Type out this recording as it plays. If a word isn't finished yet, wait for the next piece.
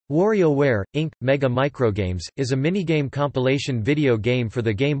WarioWare, Inc. Mega Microgames, is a minigame compilation video game for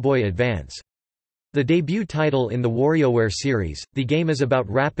the Game Boy Advance. The debut title in the WarioWare series, the game is about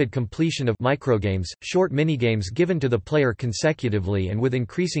rapid completion of microgames, short minigames given to the player consecutively and with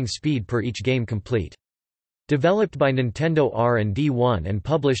increasing speed per each game complete. Developed by Nintendo R&D1 and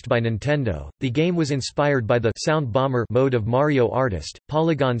published by Nintendo, the game was inspired by the Sound Bomber mode of Mario Artist,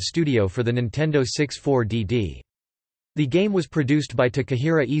 Polygon Studio for the Nintendo 64DD. The game was produced by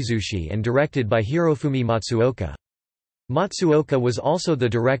Takahira Izushi and directed by Hirofumi Matsuoka. Matsuoka was also the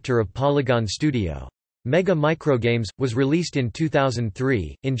director of Polygon Studio. Mega Microgames was released in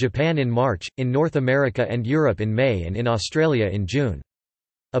 2003, in Japan in March, in North America and Europe in May and in Australia in June.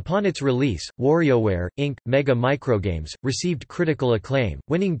 Upon its release, WarioWare, Inc. Mega Microgames, received critical acclaim,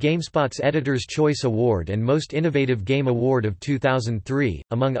 winning GameSpot's Editor's Choice Award and Most Innovative Game Award of 2003,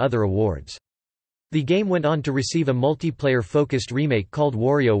 among other awards. The game went on to receive a multiplayer-focused remake called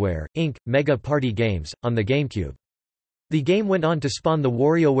WarioWare, Inc. Mega Party Games, on the GameCube. The game went on to spawn the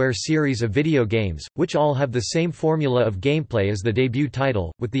WarioWare series of video games, which all have the same formula of gameplay as the debut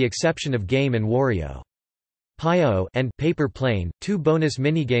title, with the exception of Game & Wario. Pio and Paper Plane, two bonus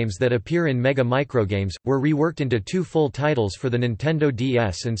minigames that appear in Mega Microgames, were reworked into two full titles for the Nintendo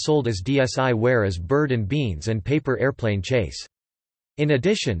DS and sold as DSiWare as Bird and Beans and Paper Airplane Chase. In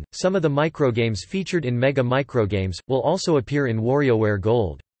addition, some of the microgames featured in Mega Microgames will also appear in WarioWare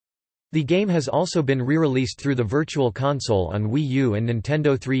Gold. The game has also been re-released through the Virtual Console on Wii U and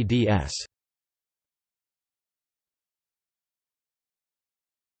Nintendo 3DS.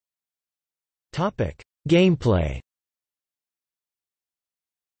 Topic: Gameplay.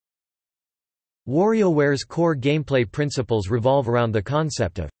 WarioWare's core gameplay principles revolve around the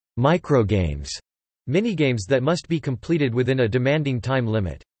concept of microgames, minigames that must be completed within a demanding time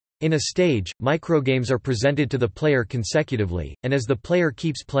limit. In a stage, microgames are presented to the player consecutively, and as the player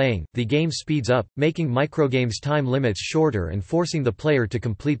keeps playing, the game speeds up, making microgames' time limits shorter and forcing the player to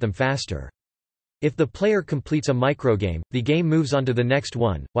complete them faster. If the player completes a microgame, the game moves on to the next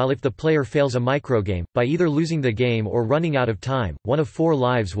one, while if the player fails a microgame, by either losing the game or running out of time, one of 4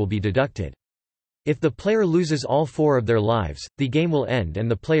 lives will be deducted. If the player loses all 4 of their lives, the game will end and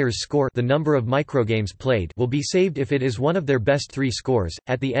the player's score, the number of microgames played, will be saved if it is one of their best 3 scores.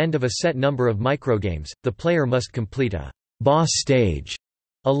 At the end of a set number of microgames, the player must complete a boss stage,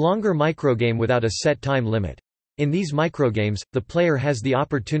 a longer microgame without a set time limit. In these microgames, the player has the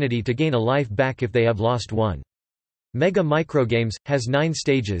opportunity to gain a life back if they have lost one. Mega Microgames has 9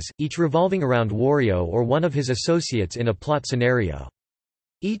 stages, each revolving around Wario or one of his associates in a plot scenario.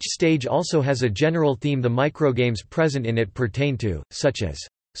 Each stage also has a general theme the microgames present in it pertain to, such as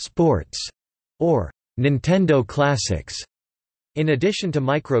sports or Nintendo classics. In addition to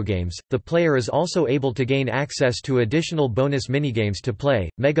microgames, the player is also able to gain access to additional bonus minigames to play.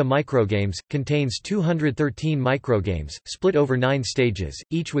 Mega Microgames contains 213 microgames, split over 9 stages,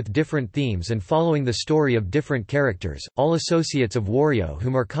 each with different themes and following the story of different characters, all associates of Wario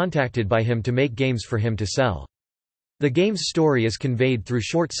whom are contacted by him to make games for him to sell. The game's story is conveyed through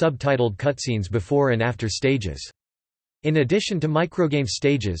short subtitled cutscenes before and after stages. In addition to microgame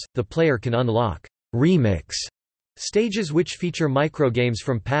stages, the player can unlock Remakes stages which feature microgames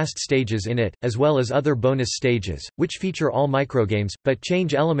from past stages in it, as well as other bonus stages, which feature all microgames, but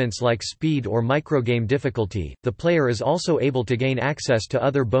change elements like speed or microgame difficulty. The player is also able to gain access to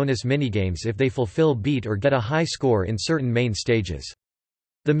other bonus minigames if they fulfill beat or get a high score in certain main stages.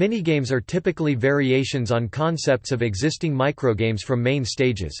 The minigames are typically variations on concepts of existing microgames from main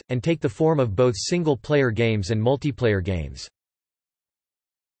stages, and take the form of both single-player games and multiplayer games.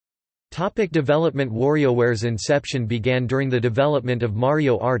 Topic development. WarioWare's inception began during the development of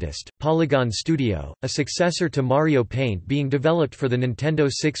Mario Artist, Polygon Studio, a successor to Mario Paint being developed for the Nintendo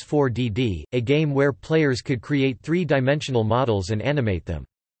 64DD, a game where players could create 3-dimensional models and animate them.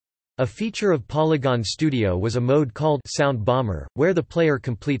 A feature of Polygon Studio was a mode called Sound Bomber, where the player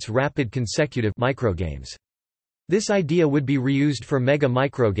completes rapid consecutive microgames. This idea would be reused for Mega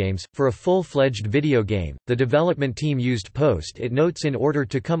Microgames. For a full-fledged video game, the development team used post-it notes in order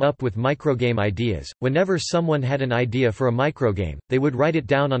to come up with microgame ideas. Whenever someone had an idea for a microgame, they would write it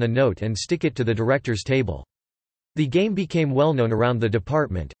down on a note and stick it to the director's table. The game became well known around the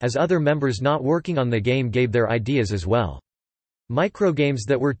department, as other members not working on the game gave their ideas as well. Microgames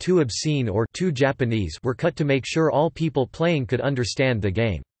that were too obscene or too Japanese were cut to make sure all people playing could understand the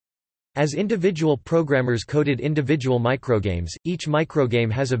game. As individual programmers coded individual microgames, each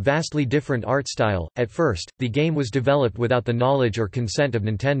microgame has a vastly different art style. At first, the game was developed without the knowledge or consent of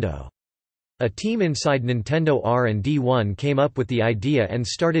Nintendo. A team inside Nintendo R&D1 came up with the idea and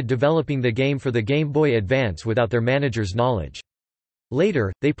started developing the game for the Game Boy Advance without their manager's knowledge.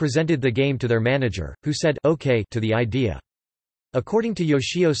 Later, they presented the game to their manager, who said OK to the idea. According to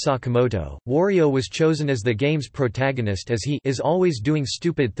Yoshio Sakamoto, Wario was chosen as the game's protagonist as he is always doing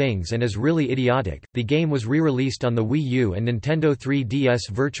stupid things and is really idiotic. The game was re-released on the Wii U and Nintendo 3DS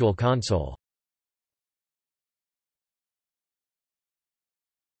Virtual Console.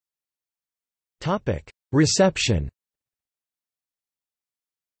 Topic: Reception.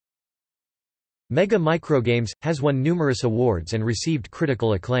 Mega Microgames has won numerous awards and received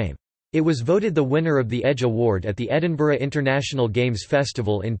critical acclaim. It was voted the winner of the Edge Award at the Edinburgh International Games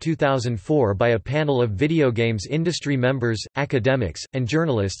Festival in 2004 by a panel of video games industry members, academics, and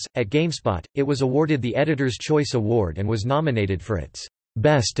journalists. At GameSpot, it was awarded the Editor's Choice Award and was nominated for its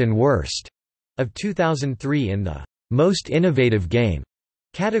Best and Worst of 2003 in the Most Innovative Game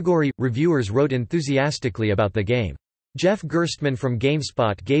category. Reviewers wrote enthusiastically about the game. Jeff Gerstmann from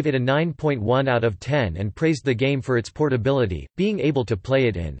GameSpot gave it a 9.1 out of 10 and praised the game for its portability, being able to play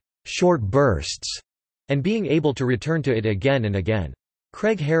it in short bursts, and being able to return to it again and again.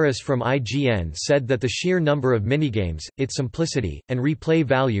 Craig Harris from IGN said that the sheer number of minigames, its simplicity, and replay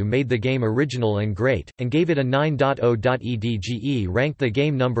value made the game original and great, and gave it a 9.0. Ranked the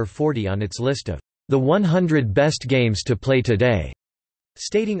game number 40 on its list of the 100 best games to play today,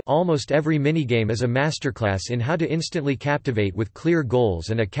 stating, "Almost every minigame is a masterclass in how to instantly captivate with clear goals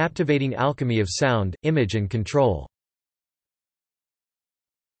and a captivating alchemy of sound, image and control."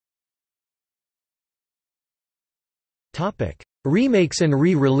 Remakes and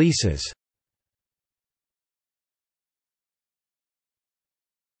re-releases.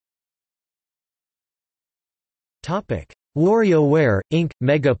 WarioWare, Inc.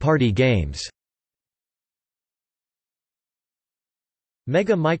 Mega Party Games.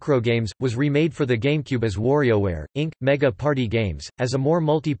 Mega Microgames was remade for the GameCube as WarioWare, Inc. Mega Party Games, as a more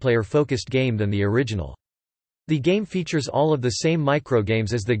multiplayer-focused game than the original. The game features all of the same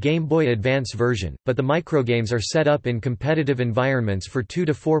microgames as the Game Boy Advance version, but the microgames are set up in competitive environments for 2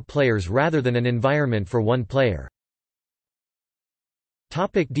 to 4 players rather than an environment for 1 player.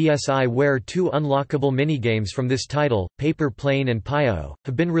 DSiWare. 2 unlockable minigames from this title, Paper Plane and Pio,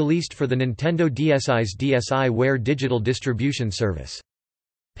 have been released for the Nintendo DSi's DSiWare digital distribution service.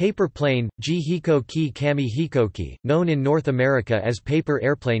 Paper Plane, Ji-Hiko-ki Kami Hikoki, known in North America as Paper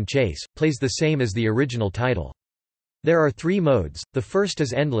Airplane Chase, plays the same as the original title. There are 3 modes. The first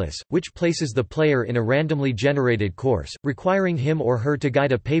is Endless, which places the player in a randomly generated course, requiring him or her to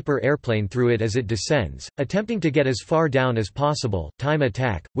guide a paper airplane through it as it descends, attempting to get as far down as possible. Time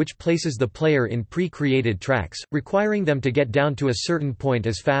Attack, which places the player in pre-created tracks, requiring them to get down to a certain point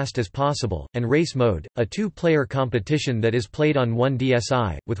as fast as possible. And Race Mode, a 2-player competition that is played on one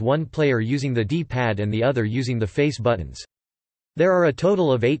DSi, with one player using the D-pad and the other using the face buttons. There are a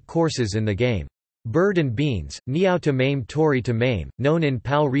total of 8 courses in the game. Bird and Beans, Niao to Mame Tori to Mame, known in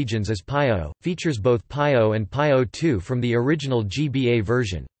PAL regions as Pio, features both Pio and Pio 2 from the original GBA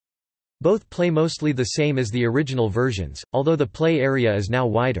version. Both play mostly the same as the original versions, although the play area is now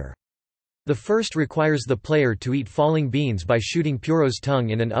wider. The first requires the player to eat falling beans by shooting Puro's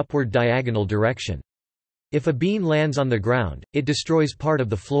tongue in an upward diagonal direction. If a bean lands on the ground, it destroys part of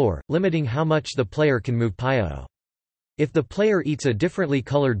the floor, limiting how much the player can move Pio. If the player eats a differently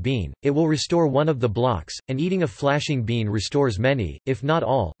colored bean, it will restore one of the blocks, and eating a flashing bean restores many, if not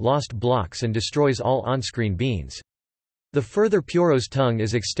all, lost blocks and destroys all on-screen beans. The further Puro's tongue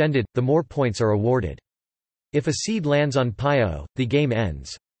is extended, the more points are awarded. If a seed lands on Pio, the game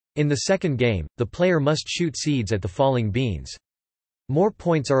ends. In the second game, the player must shoot seeds at the falling beans. More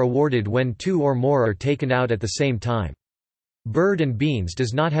points are awarded when 2 or more are taken out at the same time. Bird and Beans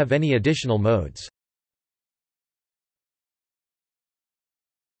does not have any additional modes.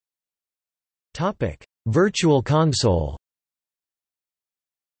 Virtual Console.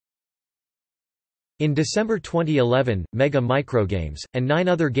 In December 2011, Mega Microgames, and 9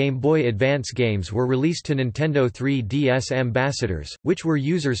 other Game Boy Advance games were released to Nintendo 3DS ambassadors, which were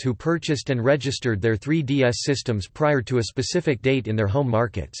users who purchased and registered their 3DS systems prior to a specific date in their home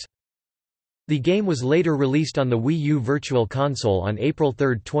markets. The game was later released on the Wii U Virtual Console on April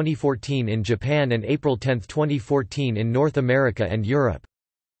 3, 2014 in Japan and April 10, 2014 in North America and Europe.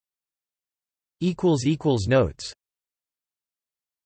 Notes